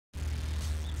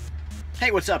Hey,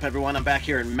 what's up everyone? I'm back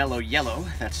here in Mellow Yellow.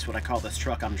 That's what I call this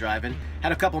truck I'm driving.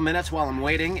 Had a couple minutes while I'm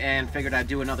waiting and figured I'd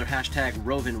do another hashtag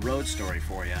Rovin road story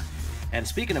for you. And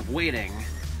speaking of waiting,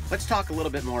 let's talk a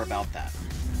little bit more about that.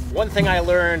 One thing I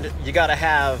learned you gotta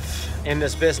have in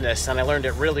this business, and I learned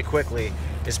it really quickly,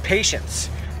 is patience.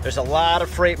 There's a lot of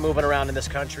freight moving around in this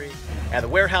country, and the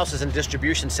warehouses and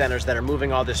distribution centers that are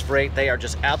moving all this freight, they are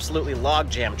just absolutely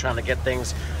logjam trying to get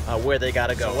things where they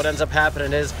gotta go. So what ends up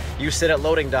happening is you sit at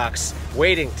loading docks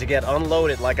waiting to get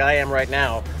unloaded like I am right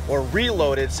now, or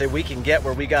reloaded so we can get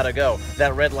where we gotta go.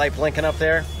 That red light blinking up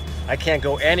there, I can't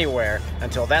go anywhere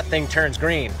until that thing turns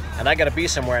green, and I gotta be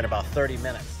somewhere in about 30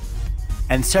 minutes.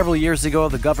 And several years ago,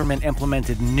 the government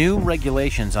implemented new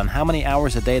regulations on how many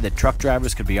hours a day that truck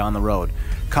drivers could be on the road,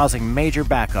 causing major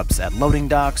backups at loading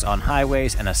docks, on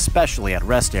highways, and especially at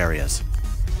rest areas.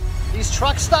 These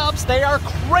truck stops, they are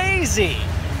crazy!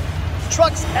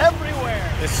 Trucks everywhere!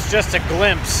 This is just a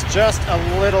glimpse, just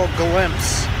a little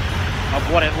glimpse of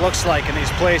what it looks like in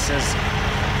these places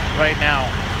right now.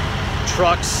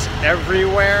 Trucks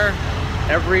everywhere,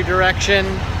 every direction,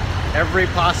 every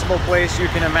possible place you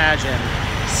can imagine,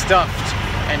 stuffed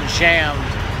and jammed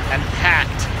and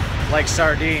packed like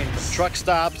sardines. Truck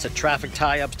stops at traffic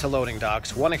tie-ups to loading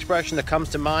docks. One expression that comes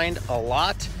to mind a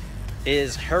lot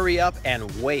is hurry up and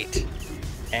wait.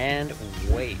 And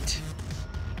wait.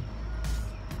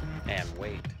 And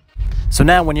wait. So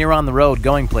now when you're on the road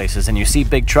going places and you see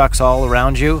big trucks all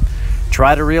around you,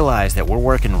 try to realize that we're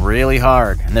working really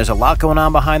hard and there's a lot going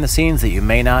on behind the scenes that you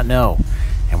may not know.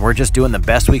 And we're just doing the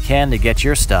best we can to get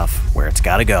your stuff where it's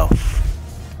gotta go.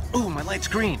 Ooh, my light's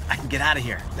green. I can get out of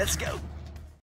here. Let's go.